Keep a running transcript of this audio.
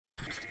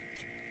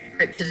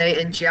Right, today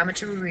in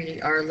geometry,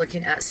 we are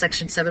looking at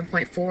section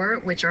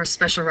 7.4, which are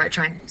special right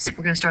triangles.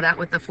 We're going to start out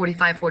with the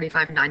 45,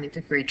 45,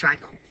 90-degree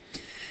triangle.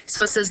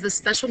 So it says the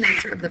special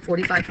nature of the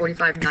 45,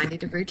 45,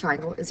 90-degree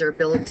triangle is their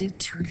ability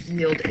to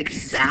yield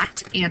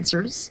exact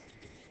answers.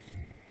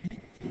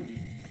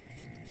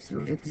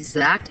 So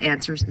exact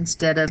answers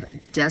instead of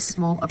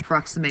decimal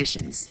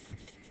approximations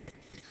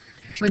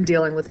when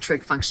dealing with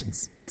trig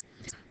functions.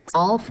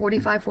 All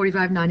 45,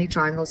 45, 90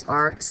 triangles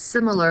are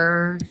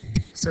similar.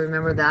 So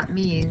remember that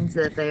means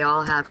that they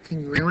all have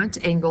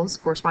congruent angles,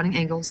 corresponding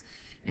angles,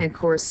 and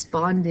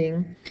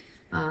corresponding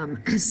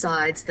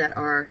sides that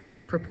are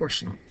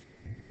proportional.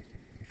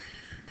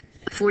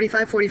 A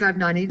 45, 45,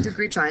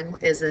 90-degree triangle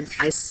is an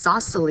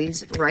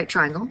isosceles right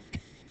triangle.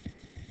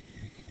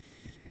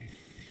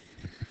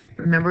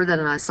 Remember that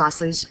an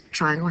isosceles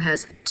triangle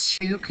has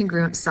two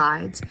congruent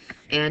sides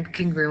and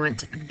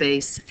congruent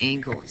base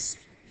angles.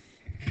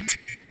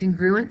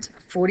 Congruent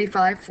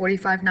 45,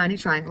 45, 90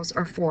 triangles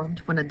are formed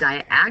when a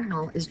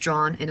diagonal is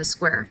drawn in a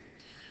square.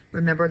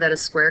 Remember that a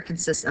square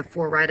consists of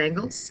four right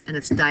angles, and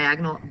its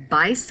diagonal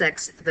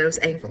bisects those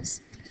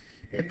angles.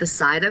 If the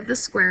side of the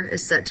square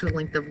is set to a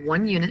length of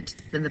 1 unit,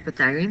 then the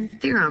Pythagorean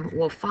theorem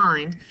will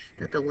find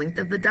that the length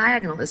of the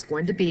diagonal is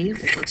going to be,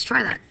 let's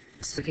try that.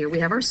 So here we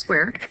have our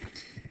square.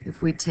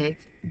 If we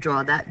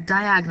draw that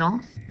diagonal,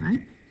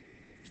 right,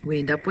 we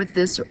end up with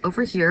this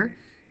over here.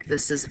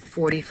 This is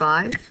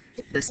 45,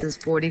 this is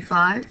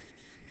 45,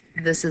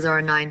 this is our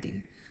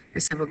 90.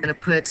 We said we're going to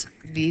put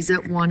these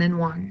at 1 and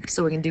 1,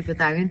 so we can do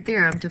Pythagorean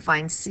theorem to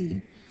find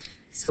C.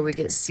 So we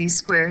get C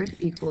squared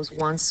equals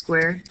 1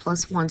 squared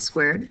plus 1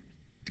 squared.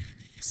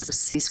 So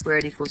C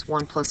squared equals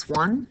 1 plus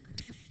 1.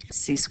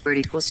 C squared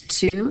equals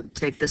 2.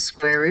 Take the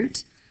square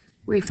root.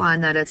 We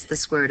find that it's the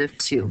square root of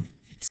 2.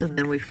 So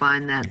then we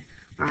find that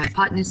our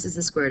hypotenuse is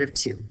the square root of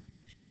 2.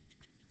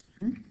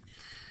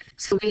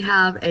 So we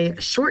have a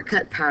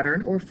shortcut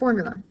pattern or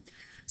formula.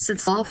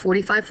 Since all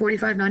 45,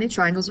 45, 90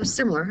 triangles are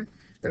similar,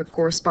 their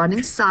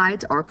corresponding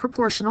sides are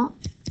proportional.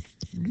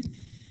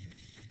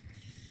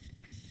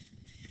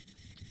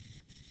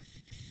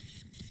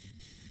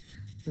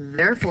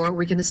 Therefore,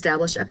 we can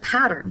establish a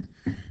pattern.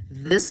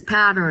 This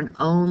pattern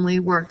only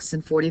works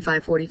in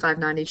 45, 45,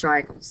 90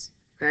 triangles.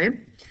 Okay?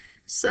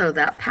 So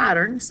that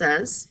pattern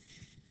says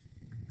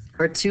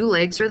our two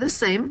legs are the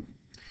same.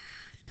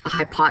 The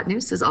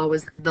hypotenuse is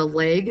always the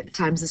leg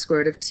times the square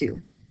root of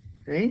 2.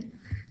 Okay?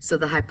 So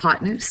the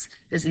hypotenuse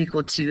is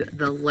equal to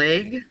the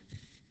leg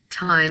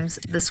times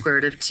the square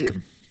root of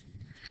 2.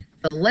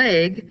 The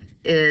leg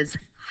is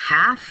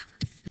half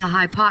the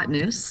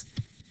hypotenuse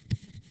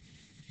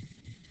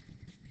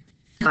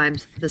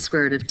times the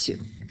square root of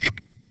 2.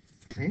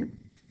 Okay?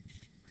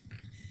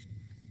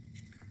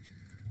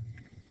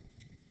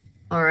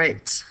 All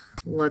right,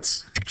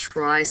 let's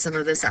try some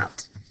of this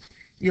out.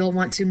 You'll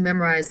want to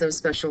memorize those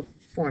special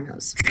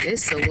formulas. Okay,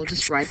 so we'll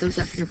just write those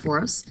up here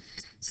for us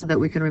so that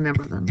we can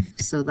remember them.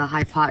 So the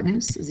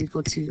hypotenuse is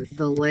equal to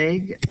the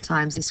leg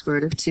times the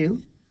square root of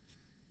 2.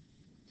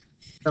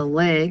 The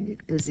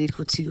leg is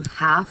equal to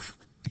half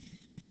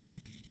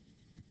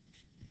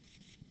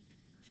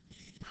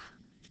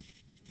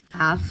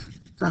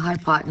the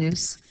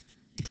hypotenuse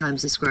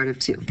times the square root of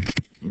 2.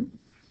 Okay.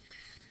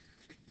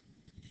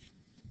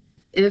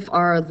 If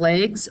our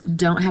legs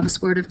don't have a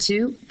square root of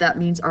 2, that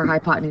means our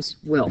hypotenuse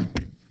will.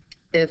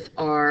 If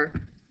our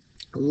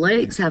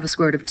legs have a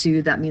square root of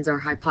 2, that means our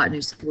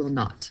hypotenuse will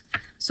not.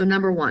 So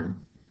number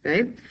 1,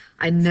 okay?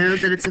 I know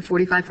that it's a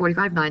 45,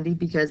 45, 90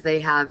 because they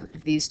have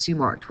these two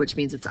marked, which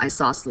means it's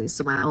isosceles.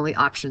 So my only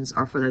options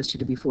are for those two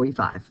to be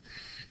 45.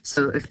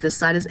 So if this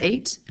side is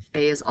 8,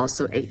 A is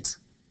also 8.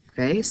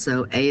 Okay,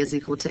 so A is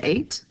equal to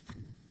 8.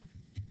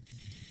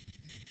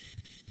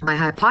 My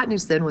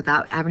hypotenuse then,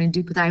 without having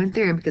to do Pythagorean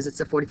theorem, because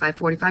it's a 45,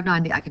 45,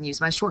 90, I can use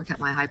my shortcut.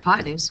 My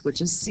hypotenuse, which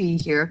is C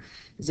here,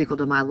 is equal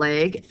to my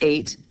leg,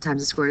 8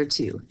 times the square root of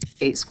 2.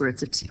 8 square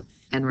roots of 2.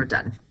 And we're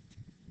done.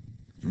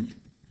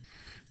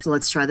 So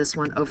let's try this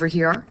one over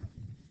here.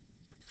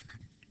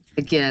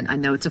 Again, I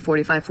know it's a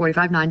 45,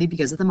 45, 90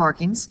 because of the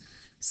markings.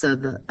 So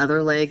the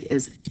other leg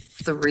is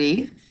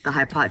 3. The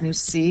hypotenuse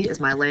C is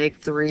my leg,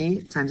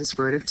 3 times the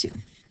square root of 2.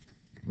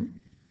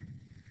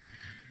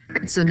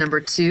 So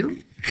number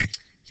 2.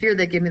 Here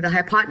they give me the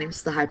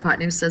hypotenuse. The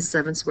hypotenuse says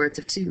 7 square roots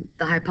of 2.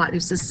 The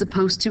hypotenuse is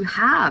supposed to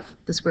have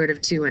the square root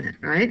of 2 in it,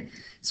 right?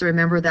 So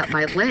remember that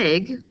my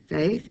leg,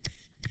 okay,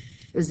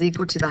 is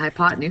equal to the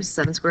hypotenuse,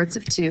 7 square roots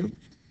of 2,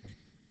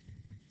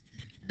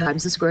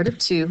 times the square root of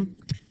 2,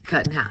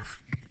 cut in half.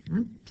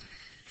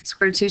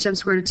 Square root of 2 times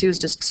square root of 2 is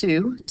just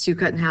 2. 2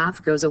 cut in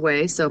half goes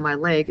away, so my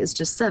leg is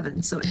just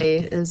 7. So A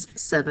is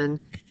 7,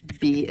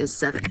 B is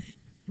 7.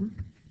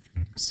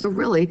 So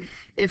really,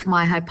 if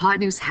my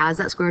hypotenuse has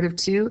that square root of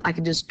 2, I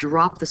can just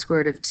drop the square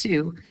root of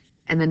 2,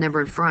 and the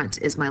number in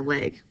front is my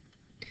leg.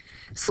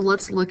 So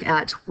let's look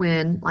at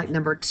when, like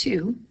number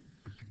 2,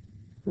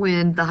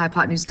 when the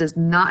hypotenuse does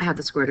not have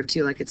the square root of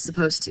 2 like it's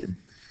supposed to.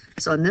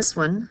 So on this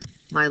one,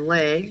 my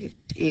leg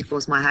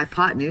equals my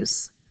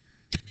hypotenuse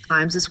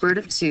times the square root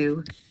of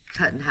 2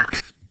 cut in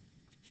half.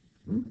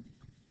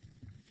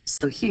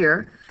 So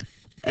here,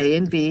 A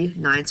and B,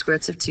 9 square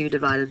roots of 2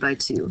 divided by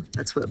 2.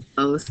 That's what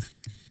both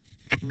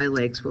my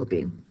legs will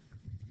be.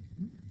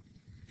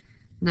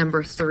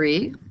 Number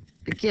 3,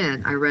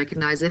 again, I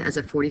recognize it as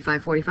a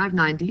 45, 45,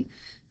 90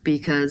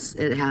 because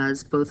it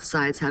has both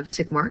sides have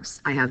tick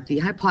marks. I have the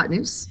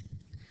hypotenuse.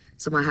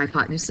 So my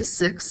hypotenuse is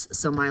 6.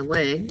 So my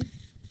leg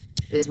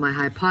is my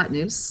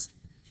hypotenuse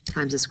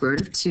times the square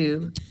root of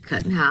 2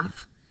 cut in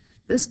half.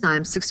 This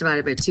time 6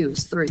 divided by 2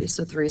 is 3.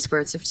 So 3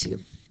 square roots of 2.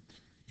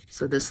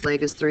 So this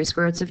leg is 3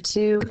 square roots of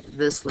 2.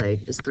 This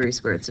leg is 3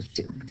 square roots of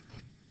 2.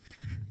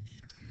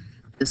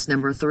 This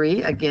number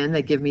 3, again,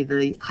 they give me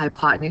the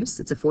hypotenuse.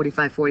 It's a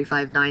 45,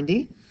 45,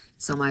 90.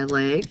 So my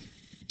leg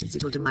is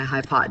equal to my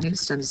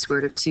hypotenuse times the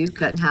square root of 2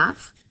 cut in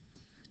half.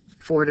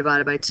 4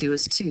 divided by 2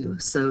 is 2.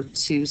 So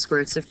 2 square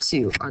roots of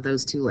 2 are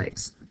those two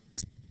legs.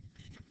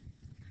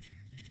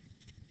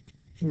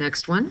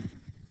 Next one.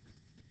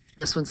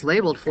 This one's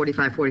labeled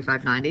 45,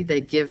 45, 90.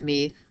 They give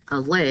me a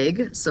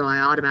leg, so I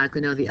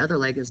automatically know the other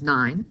leg is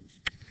 9.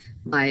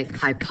 My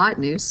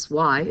hypotenuse,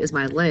 y, is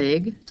my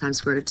leg times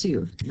square root of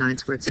 2, 9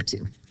 square roots of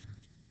 2.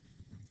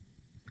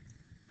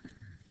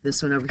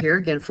 This one over here,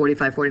 again,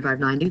 45, 45,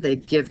 90. They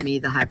give me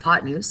the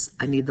hypotenuse.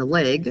 I need the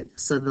leg,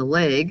 so the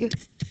leg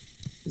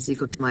is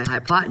equal to my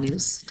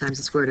hypotenuse times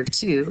the square root of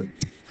 2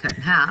 cut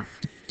in half,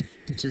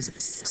 which is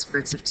 6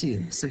 square roots of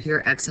 2. So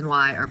here x and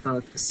y are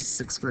both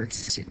 6 square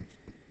roots of 2.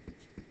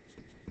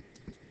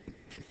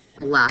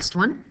 The last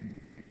one.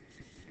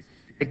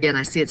 Again,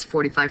 I see it's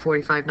 45,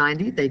 45,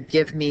 90. They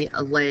give me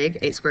a leg,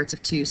 8 square roots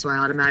of 2, so I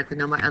automatically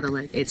know my other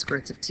leg, 8 square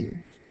roots of 2.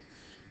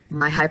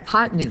 My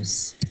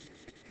hypotenuse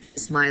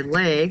is my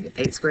leg,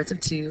 8 square roots of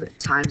 2,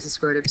 times the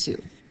square root of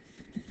 2.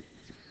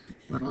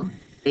 Well,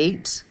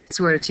 8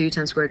 square root of 2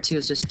 times square root of 2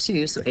 is just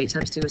 2, so 8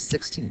 times 2 is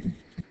 16.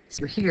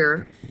 So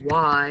here,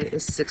 y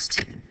is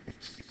 16.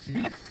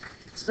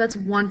 So that's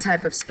one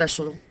type of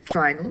special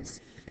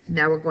triangles.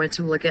 Now we're going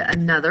to look at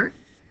another.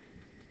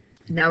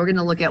 Now we're going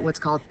to look at what's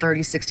called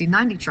 30, 60,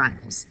 90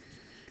 triangles.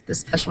 The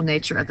special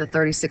nature of the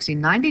 30, 60,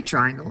 90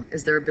 triangle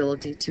is their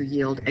ability to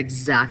yield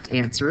exact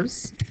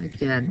answers,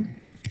 again,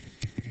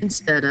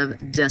 instead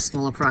of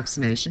decimal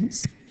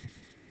approximations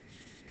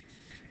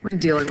when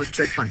dealing with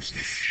trig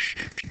functions.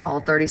 All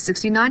 30,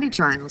 60, 90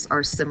 triangles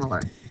are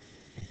similar.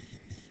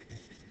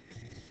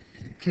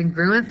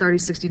 Congruent 30,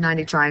 60,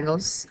 90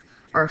 triangles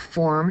are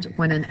formed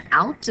when an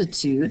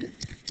altitude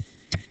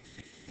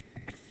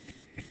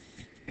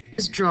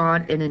is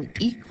drawn in an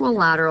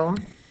equilateral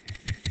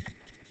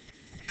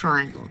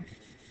triangle.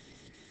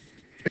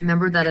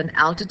 Remember that an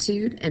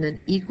altitude in an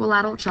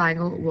equilateral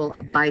triangle will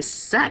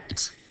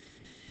bisect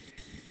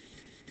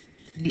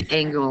the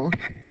angle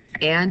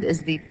and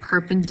is the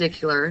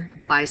perpendicular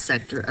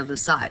bisector of the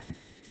side.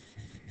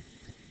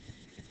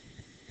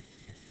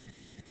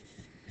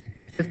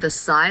 If the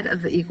side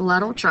of the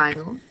equilateral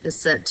triangle is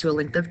set to a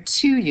length of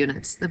 2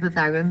 units, the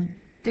Pythagorean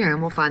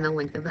theorem will find the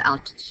length of the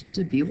altitude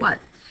to be what?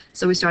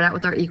 So we start out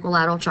with our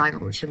equilateral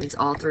triangle, which means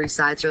all 3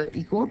 sides are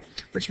equal,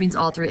 which means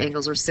all 3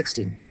 angles are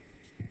 60.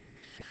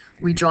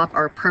 We drop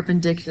our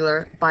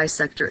perpendicular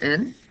bisector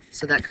in,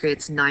 so that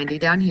creates 90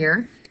 down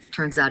here,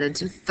 turns that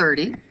into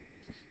 30.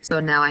 So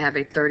now I have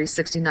a 30,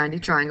 60, 90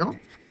 triangle.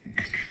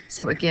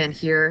 So again,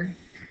 here,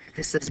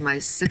 this is my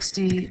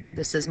 60,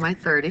 this is my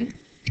 30.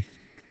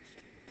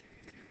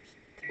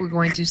 We're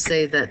going to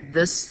say that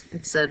this,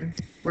 it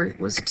said where it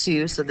was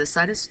 2, so this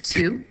side is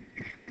 2.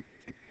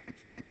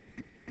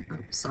 Oh,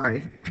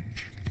 sorry,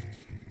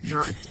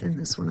 not in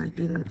this one, I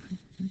do that.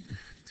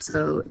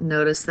 So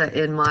notice that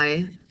in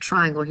my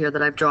triangle here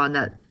that I've drawn,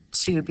 that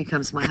 2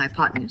 becomes my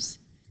hypotenuse.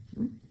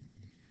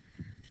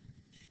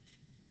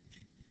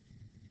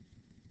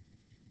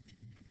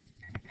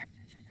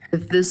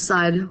 If this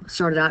side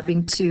started out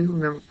being 2,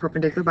 remember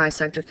perpendicular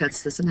bisector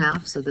cuts this in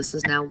half, so this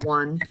is now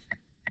 1.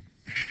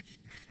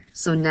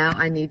 So now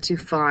I need to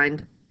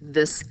find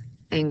this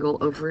angle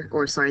over,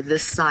 or sorry,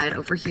 this side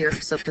over here.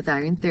 So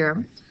Pythagorean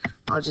theorem,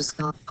 I'll just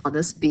call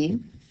this b.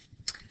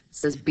 It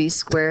says b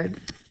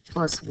squared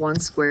plus 1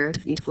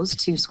 squared equals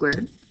 2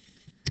 squared.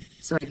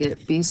 So I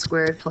get b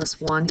squared plus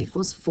 1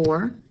 equals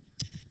 4.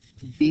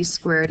 B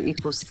squared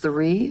equals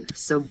 3.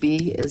 So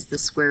b is the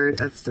square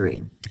root of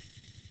 3.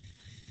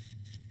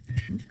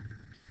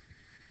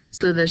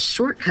 So the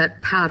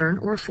shortcut pattern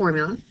or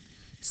formula,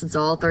 since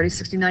all 30,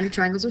 60, 90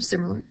 triangles are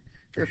similar,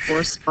 their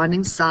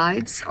corresponding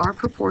sides are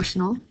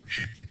proportional.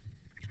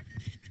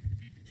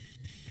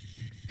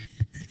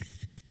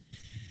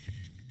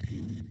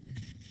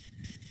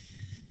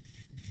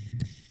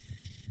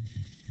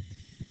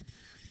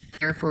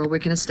 Therefore, we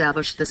can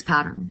establish this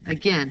pattern.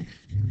 Again,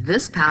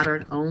 this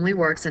pattern only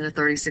works in a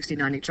 30, 60,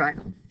 90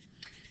 triangle.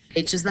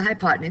 H is the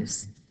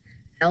hypotenuse.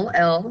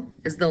 LL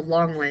is the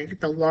long leg.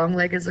 The long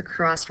leg is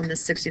across from the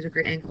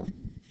 60-degree angle.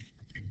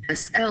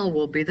 SL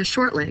will be the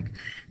short leg.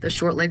 The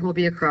short leg will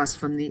be across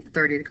from the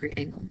 30-degree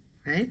angle,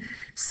 right?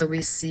 So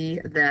we see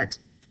that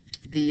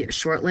the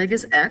short leg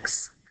is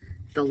x,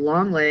 the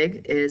long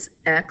leg is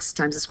x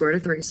times the square root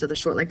of 3, so the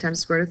short leg times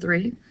the square root of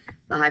 3.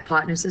 The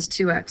hypotenuse is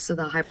 2x, so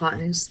the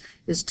hypotenuse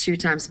is 2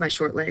 times my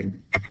short leg.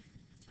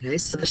 Okay,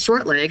 so the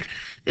short leg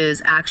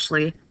is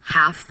actually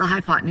half the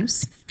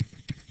hypotenuse.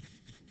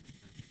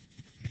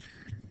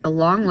 The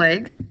long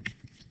leg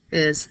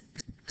is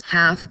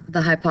half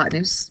the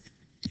hypotenuse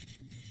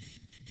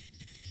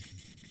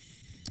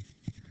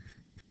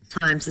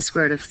times the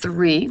square root of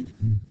 3,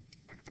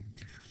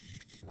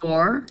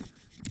 or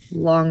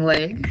long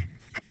leg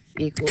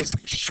equals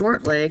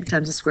short leg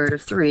times the square root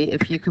of 3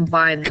 if you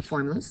combine the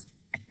formulas.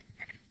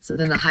 So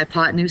then the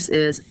hypotenuse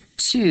is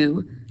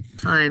 2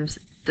 times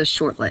the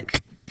short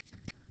leg.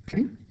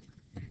 Okay.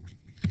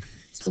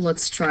 So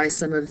let's try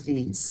some of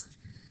these.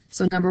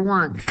 So number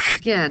 1,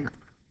 again,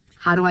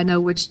 how do I know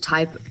which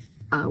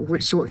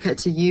shortcut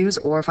to use,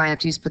 or if I have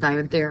to use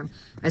Pythagorean theorem?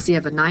 I see I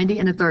have a 90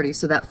 and a 30,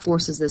 so that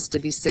forces this to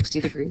be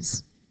 60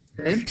 degrees.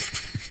 Okay.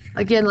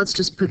 Again, let's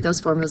just put those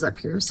formulas up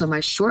here. So my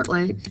short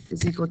leg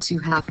is equal to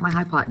half my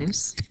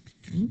hypotenuse.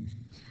 Okay.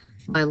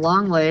 My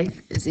long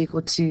leg is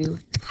equal to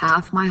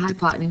half my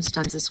hypotenuse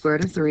times the square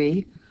root of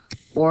 3,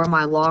 or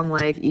my long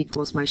leg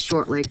equals my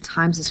short leg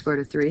times the square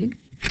root of 3.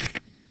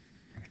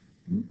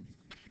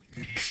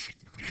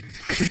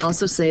 I can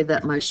also say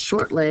that my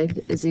short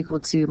leg is equal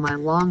to my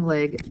long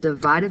leg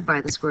divided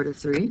by the square root of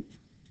 3.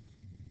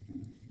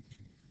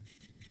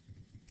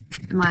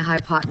 And my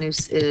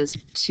hypotenuse is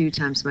 2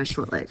 times my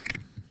short leg.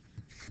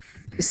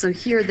 So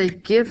here they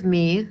give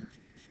me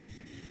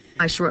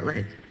my short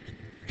leg.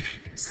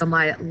 So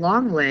my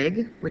long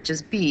leg, which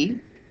is B,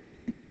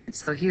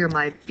 so here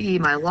my B,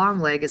 my long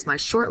leg, is my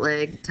short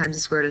leg times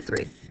the square root of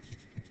 3.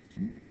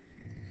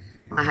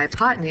 My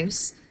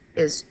hypotenuse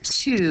is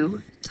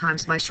 2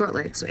 times my short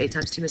leg, so 8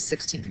 times 2 is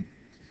 16.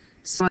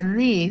 So in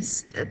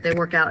these, they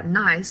work out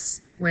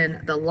nice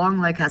when the long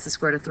leg has the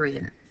square root of 3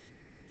 in it.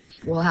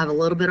 We'll have a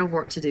little bit of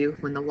work to do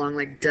when the long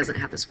leg doesn't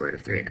have the square root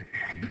of 3 in it.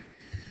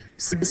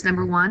 So this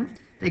number 1,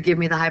 they give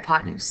me the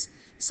hypotenuse.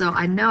 So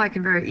I know I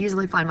can very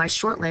easily find my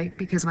short leg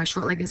because my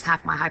short leg is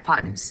half my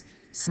hypotenuse.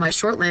 So my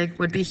short leg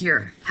would be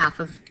here.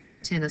 Half of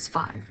 10 is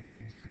 5.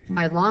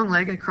 My long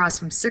leg across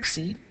from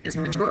 60 is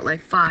my short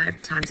leg,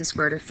 5 times the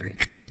square root of 3.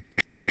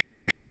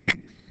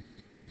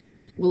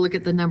 We'll look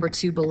at the number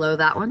 2 below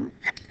that one.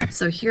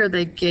 So here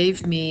they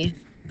gave me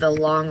the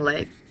long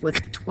leg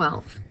with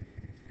 12.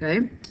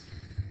 Okay.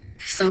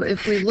 So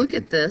if we look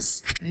at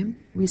this, okay,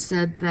 we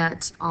said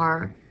that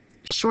our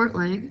short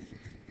leg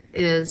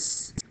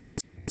is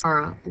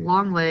our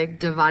long leg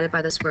divided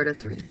by the square root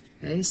of 3.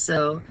 Okay,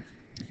 so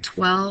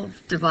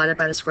 12 divided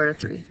by the square root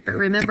of 3. But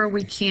remember,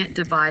 we can't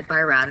divide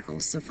by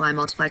radicals. So if I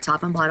multiply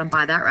top and bottom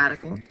by that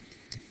radical,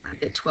 I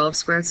get 12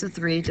 square roots of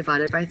 3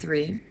 divided by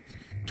 3.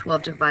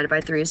 12 divided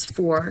by 3 is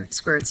 4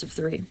 square roots of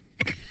 3.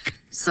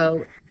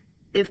 So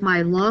if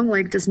my long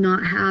leg does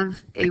not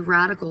have a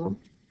radical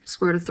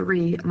square root of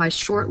 3, my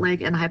short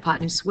leg and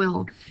hypotenuse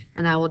will,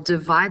 and I will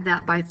divide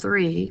that by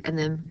 3 and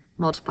then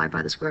multiply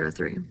by the square root of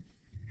 3.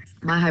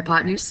 My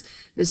hypotenuse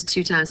is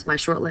 2 times my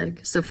short leg,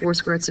 so 4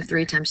 square roots of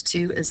 3 times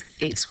 2 is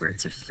 8 square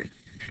roots of 3.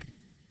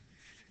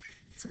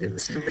 So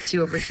this number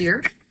 2 over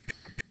here,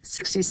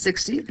 60,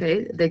 60,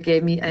 okay, they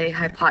gave me a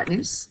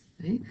hypotenuse,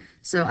 okay?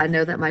 So I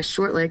know that my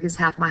short leg is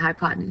half my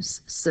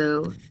hypotenuse,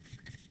 so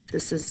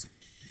this is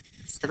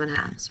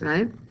 7/2,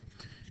 right?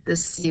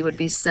 This C would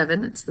be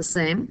 7, it's the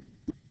same.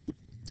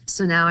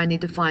 So now I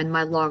need to find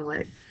my long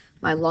leg.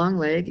 My long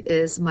leg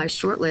is my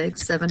short leg,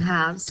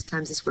 7/2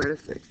 times the square root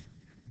of 3.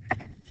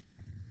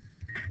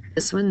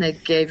 This one, they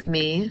gave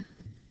me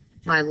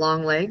my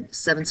long leg,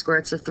 7 square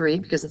roots of 3,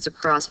 because it's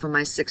across from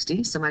my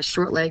 60. So my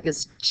short leg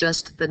is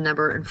just the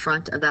number in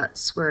front of that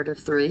square root of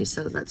 3,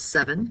 so that's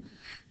 7.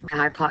 My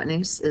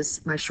hypotenuse is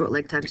my short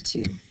leg times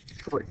 2,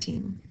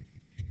 14.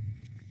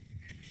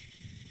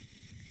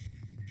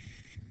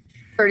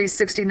 30,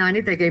 60,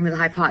 90, they gave me the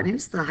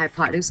hypotenuse. The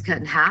hypotenuse cut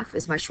in half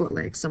is my short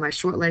leg. So my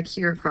short leg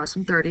here across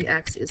from 30,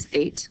 x is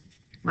 8.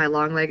 My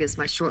long leg is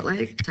my short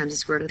leg times the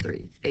square root of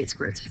 3, 8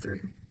 square roots of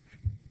 3.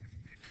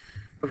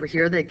 Over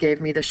here, they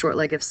gave me the short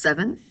leg of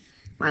 7.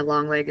 My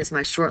long leg is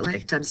my short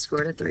leg times the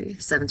square root of 3,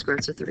 7 square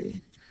roots of 3.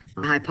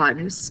 My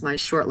hypotenuse is my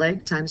short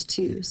leg times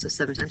 2, so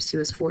 7 times 2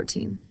 is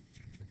 14.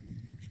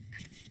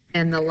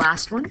 And the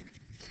last one,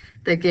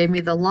 they gave me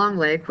the long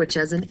leg, which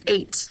has an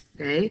 8,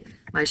 okay?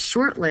 My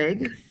short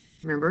leg,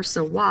 remember,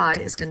 so y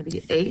is going to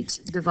be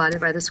 8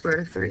 divided by the square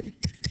root of 3.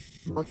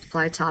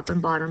 Multiply top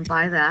and bottom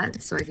by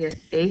that, so I get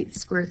 8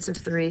 square roots of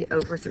 3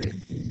 over 3.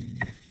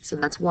 So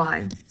that's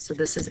y. So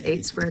this is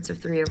 8 square roots of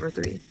 3 over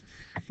 3.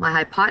 My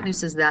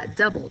hypotenuse is that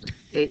doubled.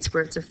 8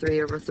 square roots of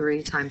 3 over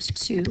 3 times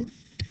 2.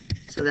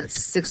 So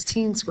that's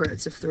 16 square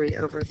roots of 3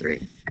 over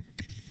 3.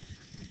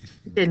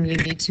 Then you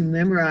need to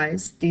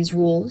memorize these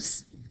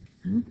rules.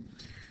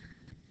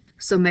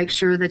 So make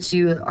sure that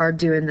you are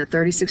doing the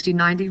 30, 60,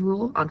 90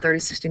 rule on 30,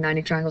 60,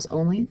 90 triangles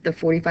only, the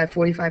 45,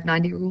 45,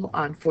 90 rule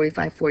on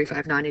 45,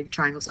 45, 90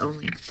 triangles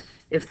only.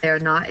 If they're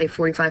not a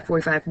 45,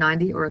 45,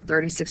 90 or a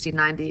 30, 60,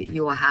 90,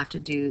 you will have to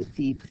do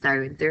the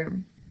Pythagorean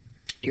theorem.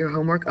 Your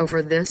homework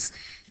over this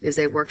is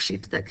a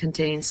worksheet that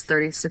contains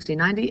 30, 60,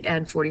 90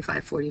 and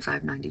 45,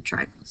 45, 90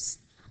 triangles.